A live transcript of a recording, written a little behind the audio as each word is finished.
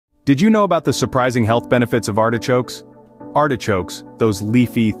Did you know about the surprising health benefits of artichokes? Artichokes, those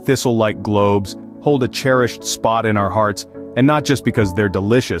leafy, thistle-like globes, hold a cherished spot in our hearts, and not just because they're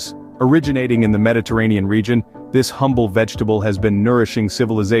delicious. Originating in the Mediterranean region, this humble vegetable has been nourishing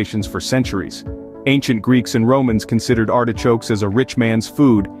civilizations for centuries. Ancient Greeks and Romans considered artichokes as a rich man's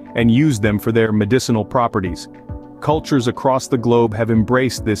food and used them for their medicinal properties. Cultures across the globe have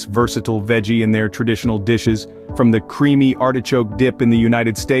embraced this versatile veggie in their traditional dishes, from the creamy artichoke dip in the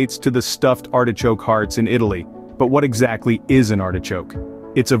United States to the stuffed artichoke hearts in Italy. But what exactly is an artichoke?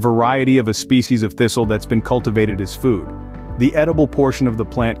 It's a variety of a species of thistle that's been cultivated as food. The edible portion of the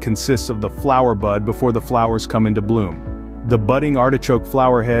plant consists of the flower bud before the flowers come into bloom. The budding artichoke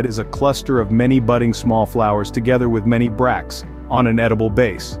flower head is a cluster of many budding small flowers together with many bracts, on an edible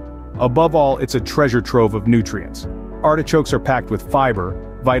base. Above all, it's a treasure trove of nutrients. Artichokes are packed with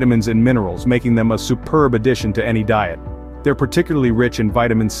fiber, vitamins and minerals, making them a superb addition to any diet. They're particularly rich in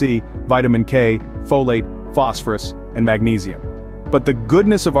vitamin C, vitamin K, folate, phosphorus, and magnesium. But the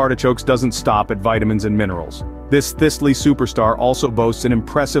goodness of artichokes doesn't stop at vitamins and minerals. This thistly superstar also boasts an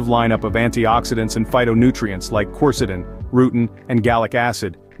impressive lineup of antioxidants and phytonutrients like quercetin, rutin, and gallic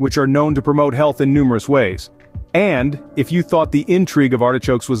acid, which are known to promote health in numerous ways. And, if you thought the intrigue of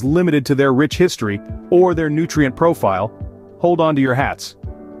artichokes was limited to their rich history, or their nutrient profile, hold on to your hats.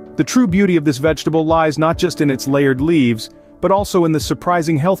 The true beauty of this vegetable lies not just in its layered leaves, but also in the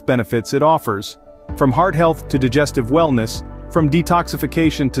surprising health benefits it offers. From heart health to digestive wellness, from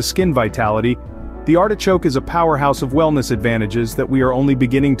detoxification to skin vitality, the artichoke is a powerhouse of wellness advantages that we are only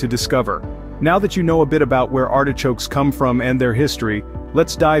beginning to discover. Now that you know a bit about where artichokes come from and their history,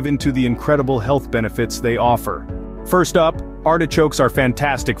 let's dive into the incredible health benefits they offer. First up, artichokes are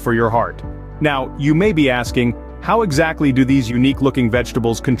fantastic for your heart. Now, you may be asking, how exactly do these unique-looking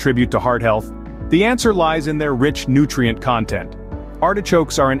vegetables contribute to heart health? The answer lies in their rich nutrient content.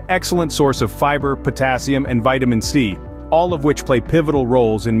 Artichokes are an excellent source of fiber, potassium, and vitamin C, all of which play pivotal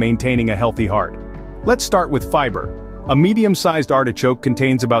roles in maintaining a healthy heart. Let's start with fiber. A medium-sized artichoke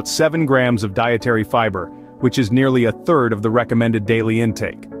contains about 7 grams of dietary fiber, which is nearly a third of the recommended daily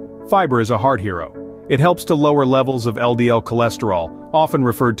intake. Fiber is a heart hero. It helps to lower levels of LDL cholesterol, often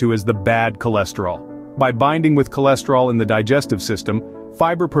referred to as the bad cholesterol. By binding with cholesterol in the digestive system,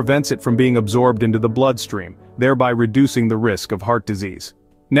 fiber prevents it from being absorbed into the bloodstream, thereby reducing the risk of heart disease.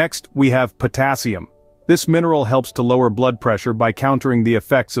 Next, we have potassium. This mineral helps to lower blood pressure by countering the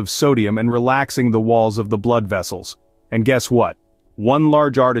effects of sodium and relaxing the walls of the blood vessels. And guess what? One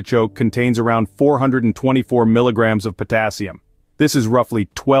large artichoke contains around 424 milligrams of potassium. This is roughly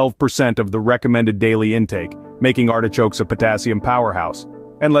 12% of the recommended daily intake, making artichokes a potassium powerhouse.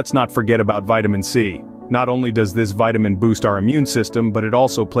 And let's not forget about vitamin C. Not only does this vitamin boost our immune system, but it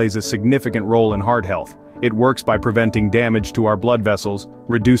also plays a significant role in heart health. It works by preventing damage to our blood vessels,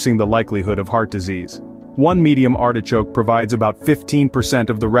 reducing the likelihood of heart disease. One medium artichoke provides about 15%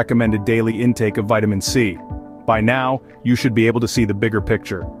 of the recommended daily intake of vitamin C. By now, you should be able to see the bigger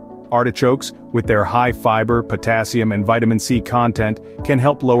picture. Artichokes, with their high fiber, potassium, and vitamin C content, can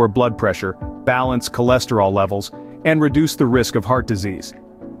help lower blood pressure, balance cholesterol levels, and reduce the risk of heart disease.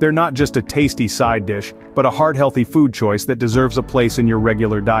 They're not just a tasty side dish, but a heart-healthy food choice that deserves a place in your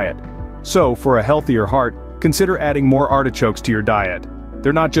regular diet. So, for a healthier heart, consider adding more artichokes to your diet.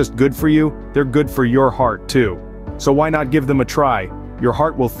 They're not just good for you, they're good for your heart too. So why not give them a try? Your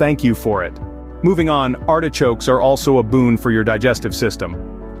heart will thank you for it. Moving on, artichokes are also a boon for your digestive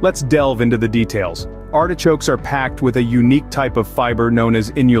system. Let's delve into the details. Artichokes are packed with a unique type of fiber known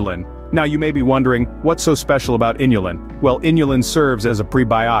as inulin. Now you may be wondering, what's so special about inulin? Well, inulin serves as a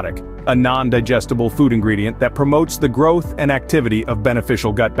prebiotic, a non-digestible food ingredient that promotes the growth and activity of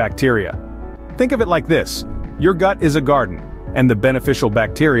beneficial gut bacteria. Think of it like this: your gut is a garden, and the beneficial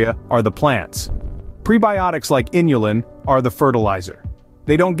bacteria are the plants. Prebiotics like inulin are the fertilizer.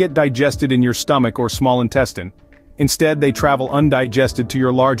 They don't get digested in your stomach or small intestine. Instead, they travel undigested to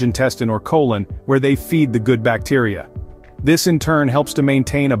your large intestine or colon, where they feed the good bacteria. This in turn helps to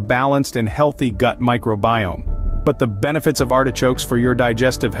maintain a balanced and healthy gut microbiome. But the benefits of artichokes for your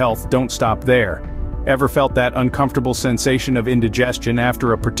digestive health don't stop there. Ever felt that uncomfortable sensation of indigestion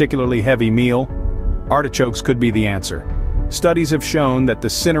after a particularly heavy meal? Artichokes could be the answer. Studies have shown that the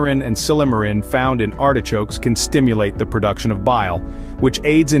cynarin and silymarin found in artichokes can stimulate the production of bile, which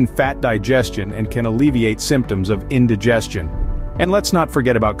aids in fat digestion and can alleviate symptoms of indigestion. And let's not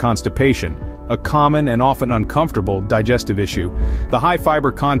forget about constipation, a common and often uncomfortable digestive issue. The high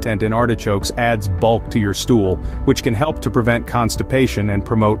fiber content in artichokes adds bulk to your stool, which can help to prevent constipation and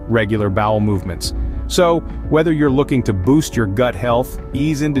promote regular bowel movements. So, whether you're looking to boost your gut health,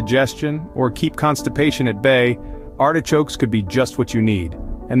 ease indigestion, or keep constipation at bay, artichokes could be just what you need.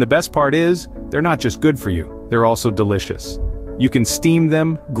 And the best part is, they're not just good for you, they're also delicious. You can steam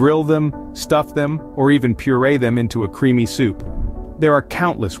them, grill them, stuff them, or even puree them into a creamy soup. There are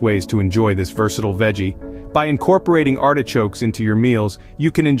countless ways to enjoy this versatile veggie. By incorporating artichokes into your meals,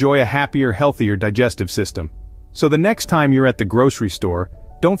 you can enjoy a happier, healthier digestive system. So the next time you're at the grocery store,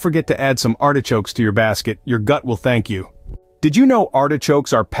 don't forget to add some artichokes to your basket. Your gut will thank you. Did you know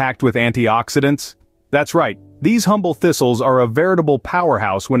artichokes are packed with antioxidants? That's right, these humble thistles are a veritable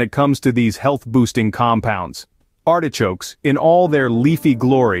powerhouse when it comes to these health-boosting compounds. Artichokes, in all their leafy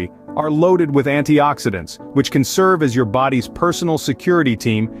glory, are loaded with antioxidants, which can serve as your body's personal security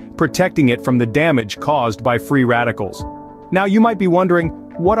team, protecting it from the damage caused by free radicals. Now you might be wondering,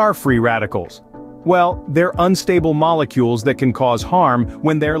 what are free radicals? Well, they're unstable molecules that can cause harm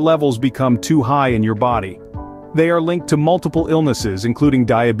when their levels become too high in your body. They are linked to multiple illnesses including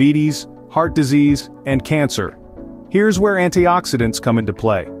diabetes, heart disease, and cancer. Here's where antioxidants come into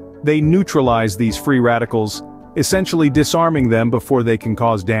play. They neutralize these free radicals, essentially disarming them before they can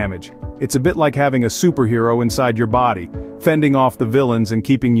cause damage. It's a bit like having a superhero inside your body, fending off the villains and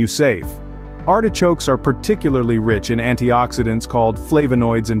keeping you safe. Artichokes are particularly rich in antioxidants called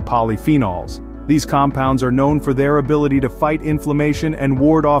flavonoids and polyphenols. These compounds are known for their ability to fight inflammation and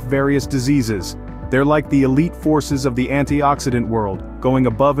ward off various diseases. They're like the elite forces of the antioxidant world, going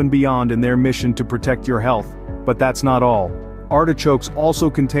above and beyond in their mission to protect your health. But that's not all. Artichokes also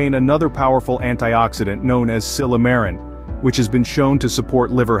contain another powerful antioxidant known as silymarin, which has been shown to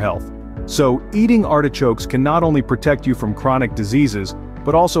support liver health. So, eating artichokes can not only protect you from chronic diseases,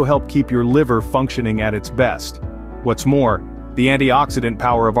 but also help keep your liver functioning at its best. What's more, the antioxidant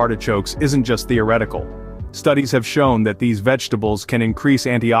power of artichokes isn't just theoretical. Studies have shown that these vegetables can increase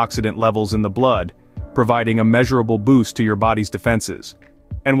antioxidant levels in the blood, providing a measurable boost to your body's defenses.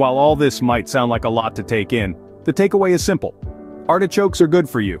 And while all this might sound like a lot to take in, the takeaway is simple. Artichokes are good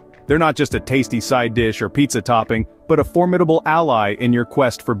for you. They're not just a tasty side dish or pizza topping, but a formidable ally in your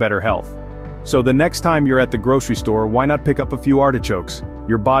quest for better health. So the next time you're at the grocery store, why not pick up a few artichokes?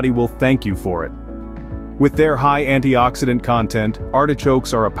 Your body will thank you for it. With their high antioxidant content,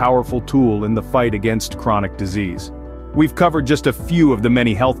 artichokes are a powerful tool in the fight against chronic disease. We've covered just a few of the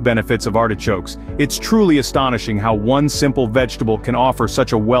many health benefits of artichokes. It's truly astonishing how one simple vegetable can offer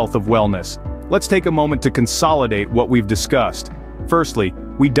such a wealth of wellness. Let's take a moment to consolidate what we've discussed. Firstly,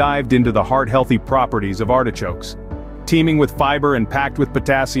 we dived into the heart-healthy properties of artichokes. Teeming with fiber and packed with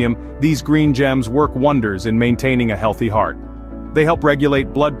potassium, these green gems work wonders in maintaining a healthy heart. They help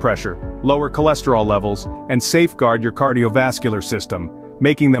regulate blood pressure, lower cholesterol levels, and safeguard your cardiovascular system,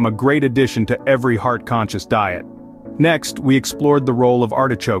 making them a great addition to every heart-conscious diet. Next, we explored the role of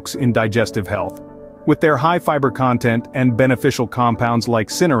artichokes in digestive health. With their high fiber content and beneficial compounds like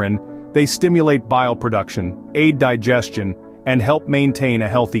cynarin, they stimulate bile production, aid digestion, and help maintain a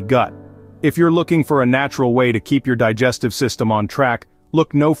healthy gut. If you're looking for a natural way to keep your digestive system on track,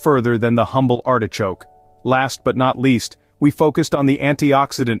 look no further than the humble artichoke. Last but not least, we focused on the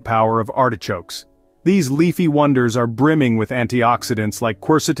antioxidant power of artichokes. These leafy wonders are brimming with antioxidants like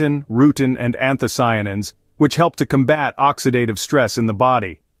quercetin, rutin, and anthocyanins, which help to combat oxidative stress in the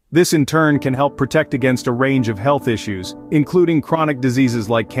body. This in turn can help protect against a range of health issues, including chronic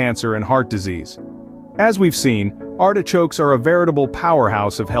diseases like cancer and heart disease. As we've seen, artichokes are a veritable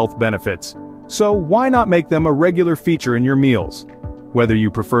powerhouse of health benefits. So why not make them a regular feature in your meals? Whether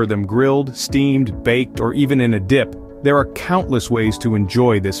you prefer them grilled, steamed, baked, or even in a dip, there are countless ways to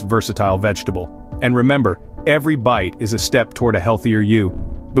enjoy this versatile vegetable. And remember, every bite is a step toward a healthier you.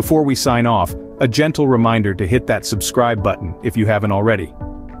 Before we sign off, a gentle reminder to hit that subscribe button if you haven't already.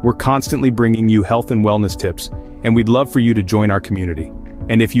 We're constantly bringing you health and wellness tips, and we'd love for you to join our community.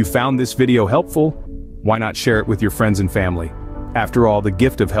 And if you found this video helpful, why not share it with your friends and family? After all, the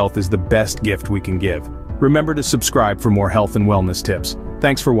gift of health is the best gift we can give. Remember to subscribe for more health and wellness tips.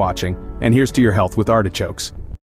 Thanks for watching, and here's to your health with artichokes.